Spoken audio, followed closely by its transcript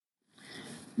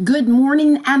Good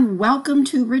morning and welcome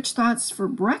to Rich Thoughts for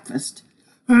Breakfast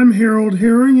I'm Harold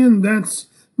Herring, and that's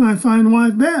my fine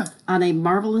wife, Beth. on a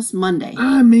marvelous Monday.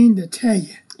 I mean to tell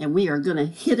you. And we are going to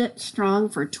hit it strong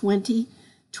for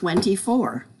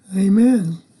 2024.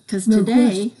 Amen. Because No today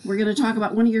question. we're going to talk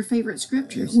about one of your favorite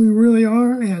scriptures. We really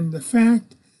are, and the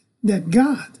fact that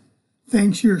God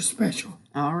thinks you're special.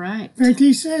 All right. In fact,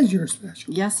 He says you're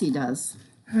special. Yes, he does.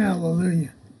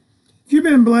 Hallelujah. If you've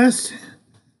been blessed,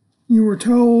 you were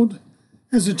told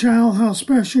as a child how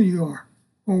special you are,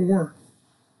 or were,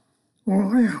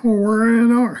 or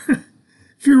are.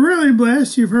 If you're really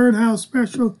blessed, you've heard how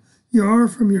special you are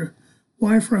from your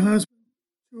wife or husband,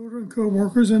 children,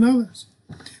 co-workers, and others.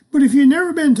 But if you've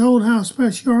never been told how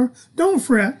special you are, don't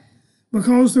fret,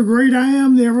 because the great I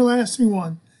am, the everlasting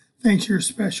one, thinks you're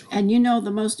special. And you know,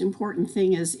 the most important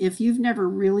thing is if you've never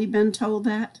really been told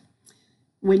that,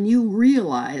 when you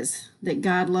realize that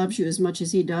God loves you as much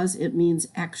as he does, it means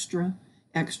extra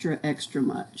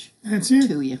much That's it.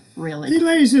 to you, really. He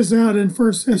lays this out in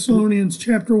 1 Thessalonians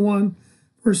chapter 1,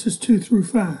 verses 2 through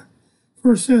 5.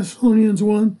 1 Thessalonians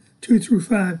 1, 2 through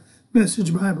 5,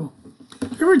 Message Bible.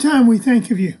 Every time we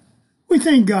think of you, we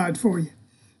thank God for you.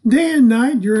 Day and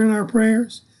night, you're in our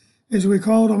prayers as we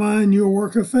call to mind your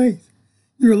work of faith,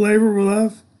 your labor of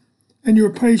love, and your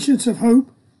patience of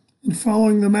hope in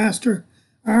following the Master,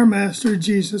 our Master,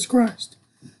 Jesus Christ,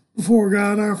 before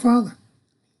God our Father.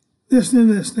 Listen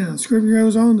to this now. Scripture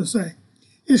goes on to say,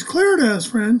 it's clear to us,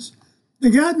 friends, that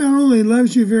God not only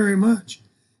loves you very much,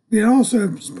 but he also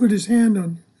has put his hand on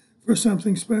you for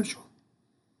something special.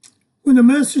 When the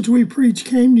message we preached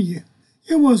came to you,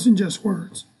 it wasn't just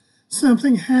words.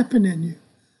 Something happened in you.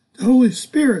 The Holy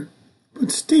Spirit put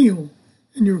steel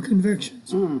in your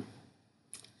convictions.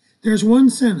 There's one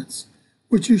sentence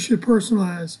which you should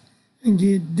personalize and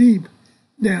get deep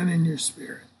down in your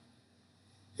spirit.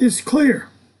 It's clear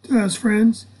to us,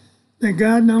 friends, that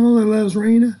God not only loves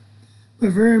Raina,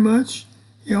 but very much,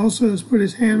 he also has put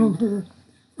his hand on her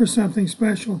for something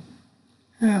special.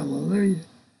 Hallelujah.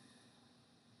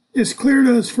 It's clear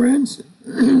to us, friends,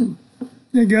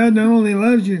 that God not only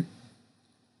loves you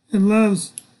and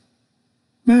loves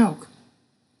Malk,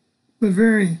 but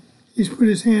he's put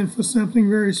his hand for something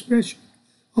very special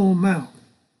on Malk.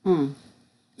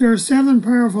 There are 7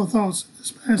 powerful thoughts in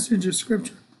this passage of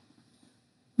Scripture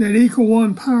that equal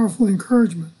one powerful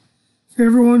encouragement for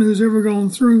everyone who's ever gone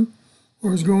through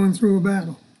or is going through a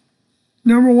battle.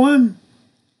 Number 1,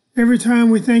 every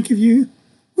time we think of you,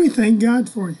 we thank God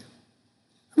for you.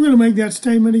 I'm going to make that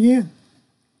statement again.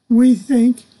 We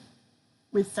thank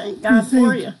God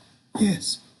for you.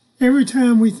 Yes. Every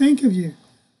time we think of you,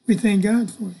 we thank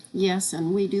God for you. Yes,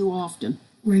 and we do often.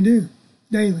 We do,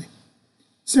 daily.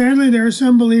 Sadly, there are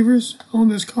some believers on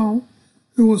this call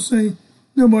who will say,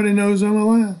 nobody knows I'm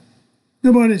alive.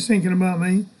 Nobody's thinking about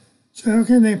me. So how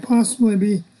can they possibly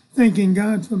be thanking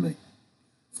God for me?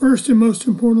 First and most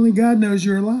importantly, God knows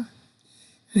you're alive.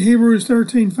 In Hebrews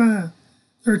 13:5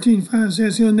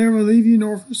 says he'll never leave you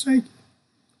nor forsake you.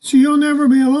 So you'll never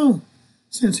be alone,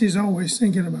 since he's always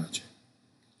thinking about you.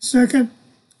 Second,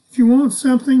 if you want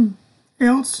someone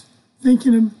else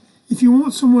thinking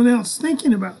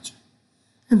about you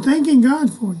and thanking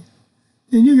God for you,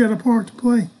 then you got a part to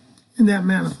play in that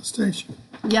manifestation.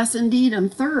 Yes, indeed.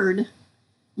 And third,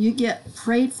 you get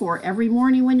prayed for every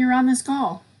morning when you're on this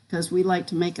call, because we like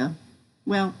to make a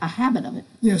habit of it.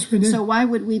 Yes, we do. So why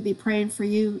would we be praying for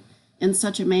you in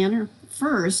such a manner?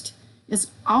 First, it's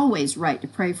always right to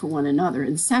pray for one another.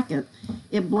 And second,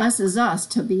 it blesses us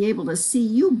to be able to see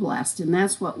you blessed, and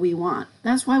that's what we want.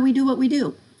 That's why we do what we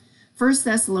do. 1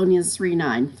 Thessalonians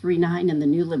 3:9 in the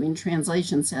New Living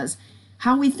Translation says,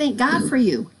 how we thank God for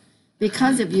you.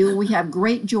 Because of you, we have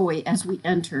great joy as we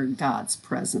enter God's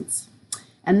presence.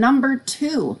 And number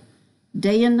 2,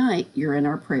 day and night, you're in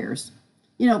our prayers.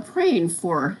 You know, praying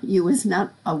for you is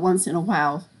not a once in a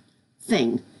while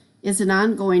thing. It's an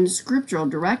ongoing scriptural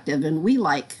directive, and we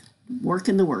like work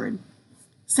in the Word.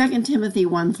 2 Timothy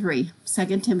 1:3,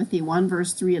 2 Timothy 1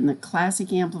 verse 3 in the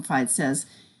Classic Amplified says,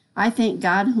 I thank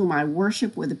God whom I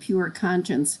worship with a pure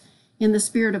conscience in the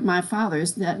spirit of my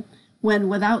fathers, that when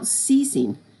without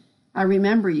ceasing I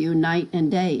remember you night and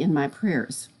day in my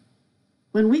prayers.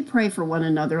 When we pray for one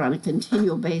another on a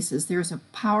continual basis, there's a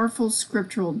powerful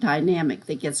scriptural dynamic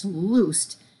that gets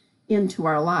loosed into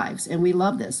our lives, and we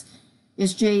love this.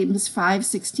 It's James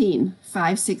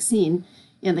 5:16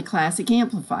 in the Classic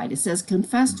Amplified. It says,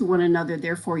 confess to one another,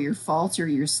 therefore, your faults or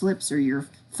your slips or your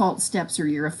false steps or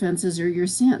your offenses or your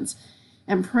sins,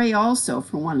 and pray also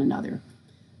for one another,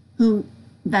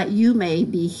 that you may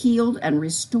be healed and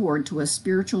restored to a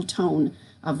spiritual tone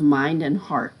of mind and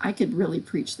heart. I could really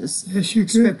preach this Yes, you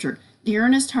could. scripture. The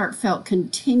earnest, heartfelt,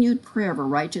 continued prayer of a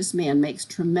righteous man makes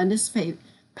tremendous faith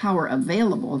power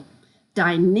available,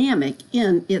 dynamic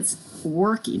in its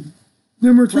working.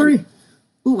 Number 3.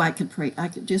 Ooh, I could pray. I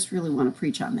could just really want to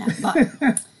preach on that,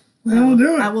 but Well,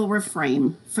 do I it. will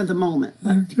refrain for the moment.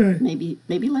 But Okay. maybe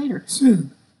later.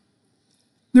 Soon.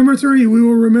 Number 3, we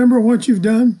will remember what you've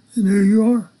done and who you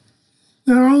are.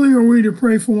 Not only are we to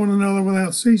pray for one another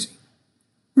without ceasing,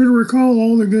 we're to recall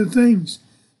all the good things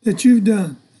that you've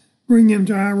done, bring them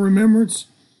to our remembrance,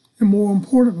 and more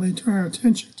importantly, to our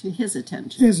attention. To his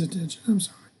attention. His attention, I'm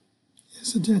sorry.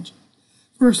 His attention.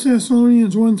 1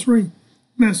 Thessalonians 1:3,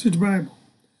 Message Bible.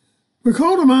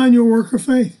 Recall to mind your work of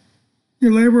faith,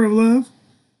 your labor of love,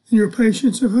 and your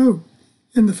patience of hope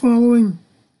in following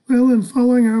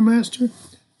our Master,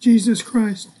 Jesus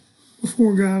Christ,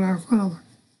 before God our Father.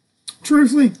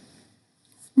 Truthfully,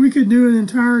 we could do an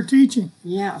entire teaching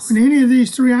Yes. on any of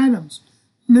these 3 items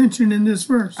mentioned in this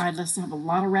verse, I'd just have a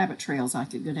lot of rabbit trails I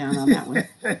could go down on that one.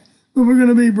 but we're going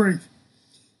to be brief.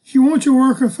 If you want your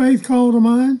work of faith called to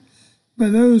mind by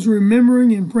those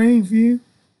remembering and praying for you,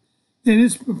 then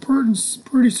it's a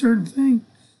pretty certain thing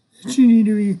that you need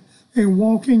to be a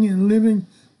walking and living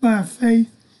by faith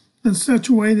in such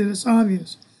a way that it's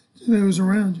obvious to those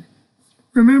around you.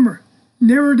 Remember,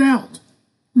 never doubt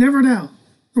the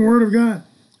Word of God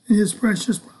and His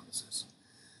precious promises.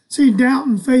 See, doubt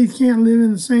and faith can't live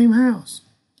in the same house.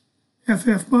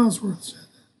 F.F. Bosworth said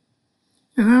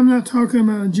that. And I'm not talking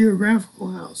about a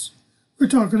geographical house. We're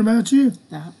talking about you.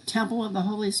 The temple of the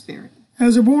Holy Spirit.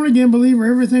 As a born-again believer,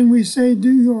 everything we say,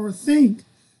 do, or think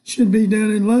should be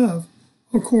done in love,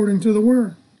 according to the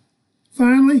Word.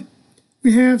 Finally,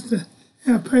 we have to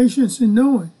have patience in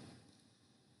knowing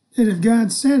that if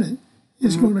God said it,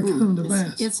 it's going to come to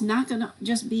pass. It's not going to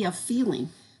just be a feeling.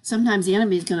 Sometimes the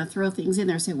enemy is going to throw things in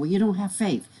there and say, well, you don't have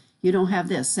faith. You don't have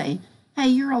this. Say, hey,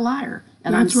 you're a liar.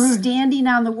 And That's I'm right. standing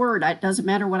on the Word. It doesn't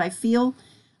matter what I feel.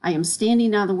 I am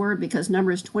standing on the Word because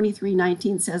Numbers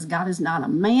 23:19 says God is not a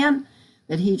man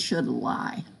that he should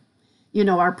lie. You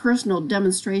know, our personal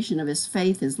demonstration of his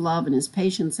faith, his love, and his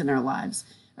patience in our lives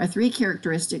are 3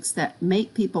 characteristics that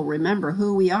make people remember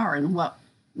who we are and what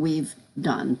we've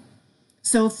done.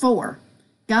 So 4,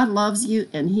 God loves you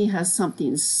and he has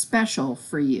something special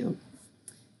for you.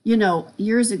 You know,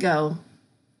 years ago,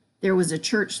 there was a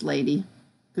church lady,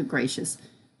 good gracious,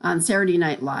 on Saturday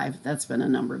Night Live. That's been a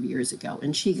number of years ago.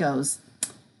 And she goes,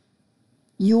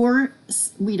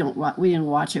 we didn't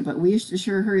watch it, but we used to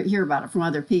sure hear about it from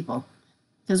other people.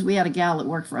 Because we had a gal that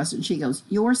worked for us, and she goes,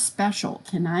 you're special.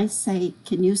 Can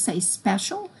you say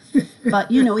special?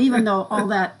 But, you know, even though all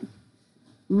that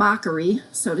mockery,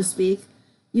 so to speak,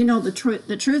 you know, the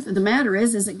truth of the matter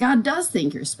is that God does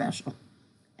think you're special.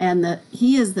 And that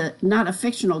he is not a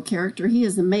fictional character. He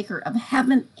is the maker of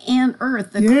heaven and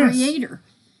earth, the Yes. creator.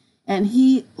 And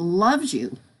he loves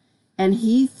you. And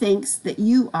he thinks that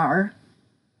you are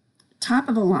top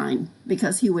of the line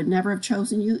because he would never have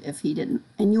chosen you if he didn't.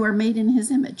 And you are made in his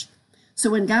image. So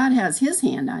when God has his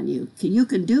hand on you, you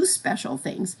can do special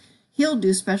things. He'll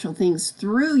do special things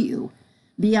through you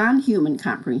beyond human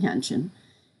comprehension.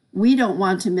 We don't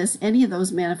want to miss any of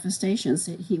those manifestations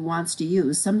that he wants to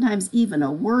use. Sometimes even a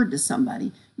word to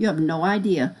somebody, you have no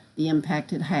idea the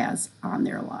impact it has on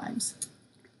their lives.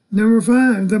 Number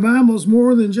 5, the Bible's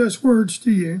more than just words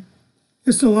to you.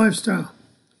 It's a lifestyle.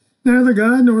 Neither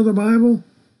God nor the Bible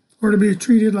are to be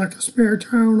treated like a spare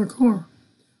tire on a car,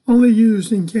 only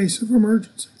used in case of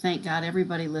emergency. Thank God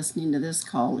everybody listening to this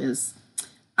call is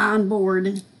on board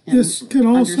and This can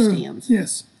also, understands.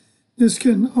 yes, this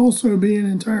can also be an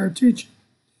entire teaching.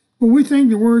 But we think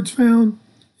the words found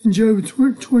in Job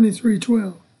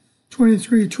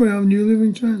 23:12, New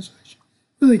Living Translation,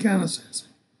 really kind of says it.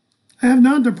 I have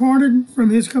not departed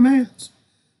from his commands,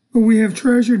 but we have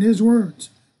treasured his words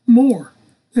more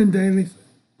than daily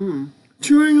food.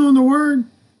 Chewing on the word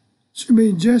should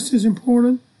be just as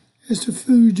important as the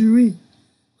food you eat,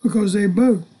 because they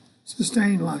both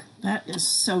sustain life. That is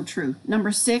so true.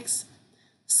 Number 6,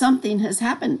 something has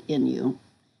happened in you.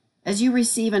 As you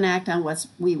receive and act on what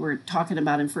we were talking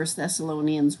about in 1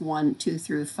 Thessalonians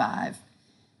 1:2-5,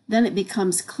 then it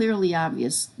becomes clearly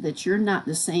obvious that you're not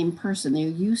the same person you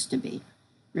used to be.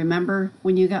 Remember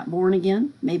when you got born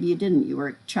again? Maybe you didn't, you were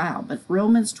a child. But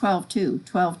Romans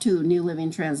 12:2, New Living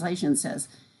Translation says,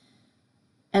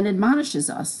 and admonishes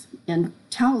us and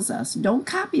tells us, don't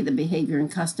copy the behavior and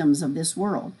customs of this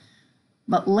world,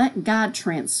 but let God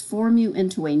transform you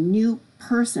into a new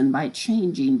person by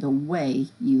changing the way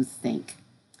you think.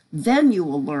 Then you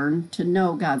will learn to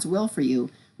know God's will for you,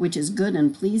 which is good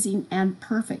and pleasing and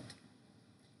perfect.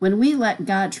 When we let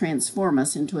God transform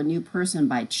us into a new person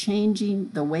by changing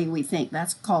the way we think,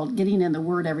 that's called getting in the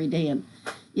Word every day and,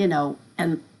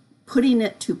 and putting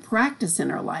it to practice in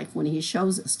our life when He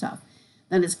shows us stuff,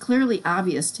 then it's clearly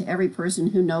obvious to every person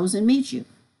who knows and meets you.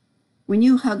 When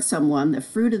you hug someone, the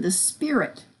fruit of the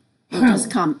Spirit will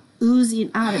just come oozing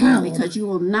out of you, because you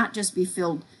will not just be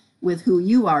filled with who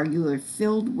you are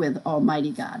filled with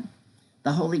Almighty God,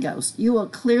 the Holy Ghost. You will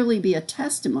clearly be a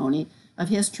testimony of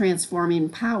His transforming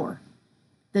power.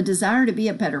 The desire to be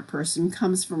a better person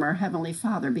comes from our Heavenly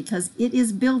Father because it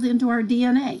is built into our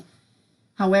DNA.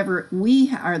 However,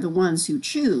 we are the ones who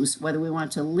choose whether we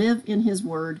want to live in His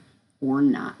Word or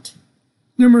not.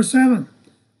 Number 7,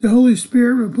 the Holy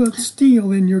Spirit will put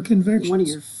steel in your convictions. One of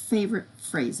your favorite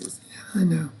phrases. I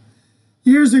know.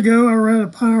 Years ago, I read a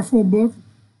powerful book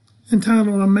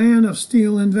entitled A Man of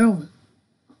Steel and Velvet.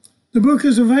 The book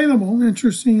is available,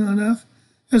 interestingly enough,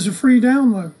 as a free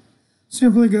download.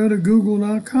 Simply go to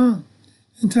google.com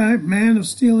and type Man of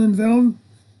Steel and Velvet,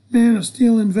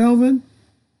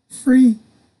 free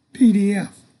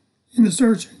PDF in the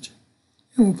search engine.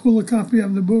 And we'll pull a copy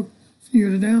of the book for you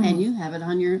to download. And you have it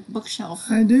on your bookshelf.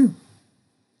 I do.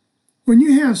 When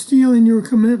you have steel in your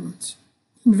commitments,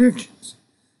 convictions,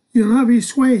 you'll not be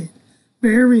swayed by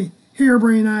every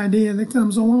harebrained idea that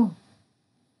comes along.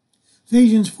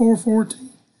 Ephesians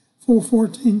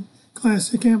 4:14,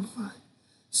 Classic Amplified.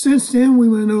 Since then we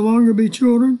will no longer be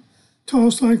children,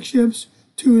 tossed like ships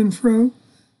to and fro,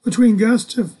 between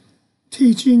gusts of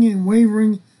teaching and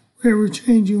wavering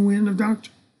ever-changing wind of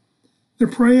doctrine, the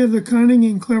prey of the cunning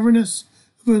and cleverness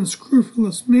of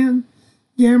unscrupulous men,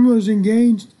 gamblers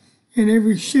engaged in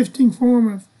every shifting form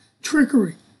of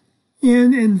trickery,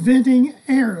 in inventing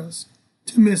errors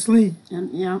to mislead.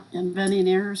 Inventing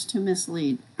errors to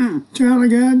mislead. Child of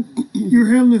God, your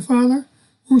Heavenly Father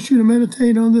wants you to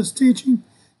meditate on this teaching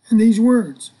and these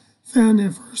words found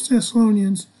in 1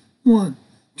 Thessalonians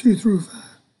 1:2-5.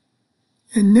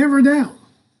 And never doubt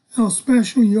how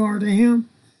special you are to Him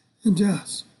and to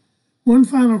us. One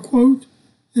final quote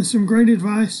and some great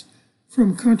advice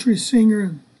from country singer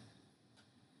and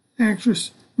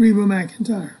actress Reba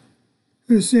McEntire,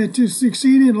 who said, to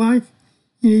succeed in life,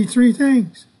 you need 3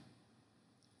 things: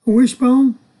 a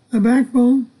wishbone, a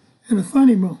backbone, and a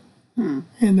funny bone.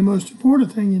 And the most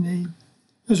important thing you need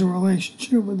is a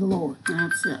relationship with the Lord.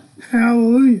 That's it.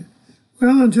 Hallelujah.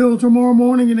 Well, until tomorrow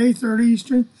morning at 8:30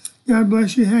 Eastern, God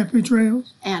bless you. Happy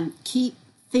trails. And keep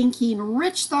thinking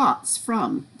rich thoughts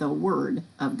from the Word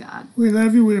of God. We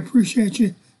love you. We appreciate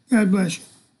you. God bless you.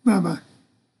 Bye-bye.